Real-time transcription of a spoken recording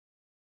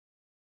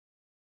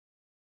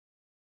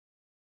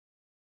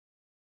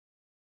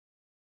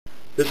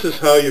This is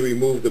how you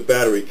remove the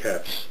battery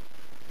caps.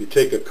 You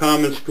take a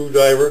common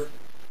screwdriver,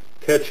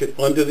 catch it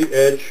under the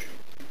edge,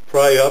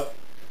 pry up,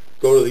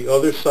 go to the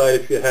other side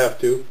if you have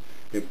to,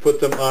 and put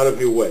them out of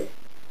your way.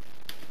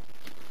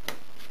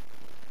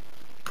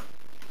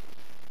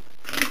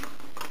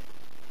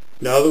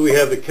 Now that we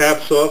have the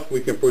caps off,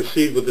 we can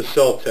proceed with the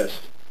cell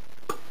test.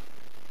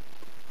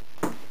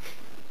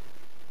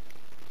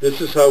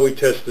 This is how we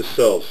test the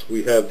cells.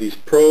 We have these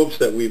probes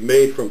that we've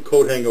made from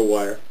coat hanger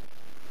wire.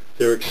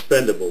 They're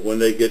expendable. When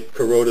they get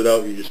corroded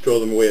out, you just throw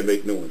them away and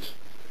make new ones.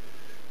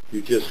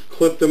 You just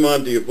clip them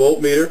onto your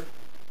voltmeter,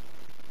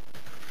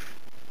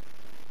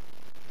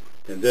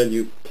 and then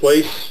you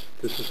place,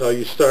 this is how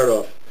you start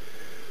off.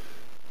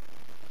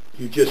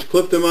 You just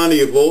clip them onto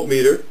your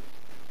voltmeter,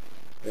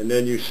 and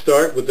then you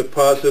start with the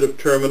positive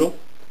terminal,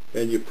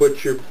 and you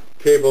put your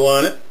cable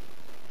on it,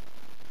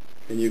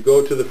 and you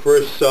go to the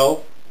first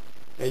cell,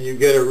 and you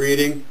get a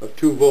reading of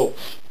 2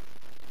 volts.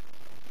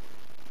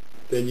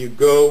 Then you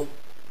go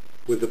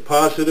with the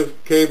positive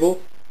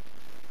cable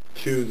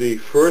to the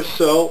first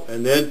cell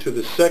and then to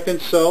the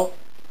second cell,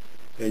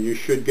 and you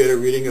should get a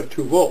reading of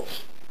 2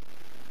 volts.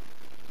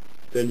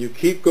 Then you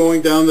keep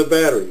going down the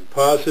battery,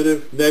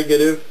 positive,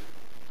 negative,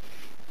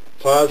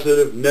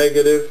 positive,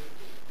 negative,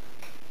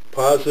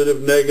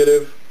 positive,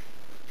 negative,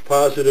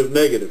 positive,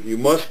 negative. You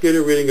must get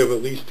a reading of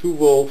at least 2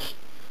 volts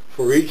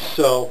for each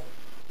cell,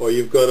 or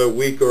you've got a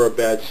weak or a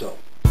bad cell.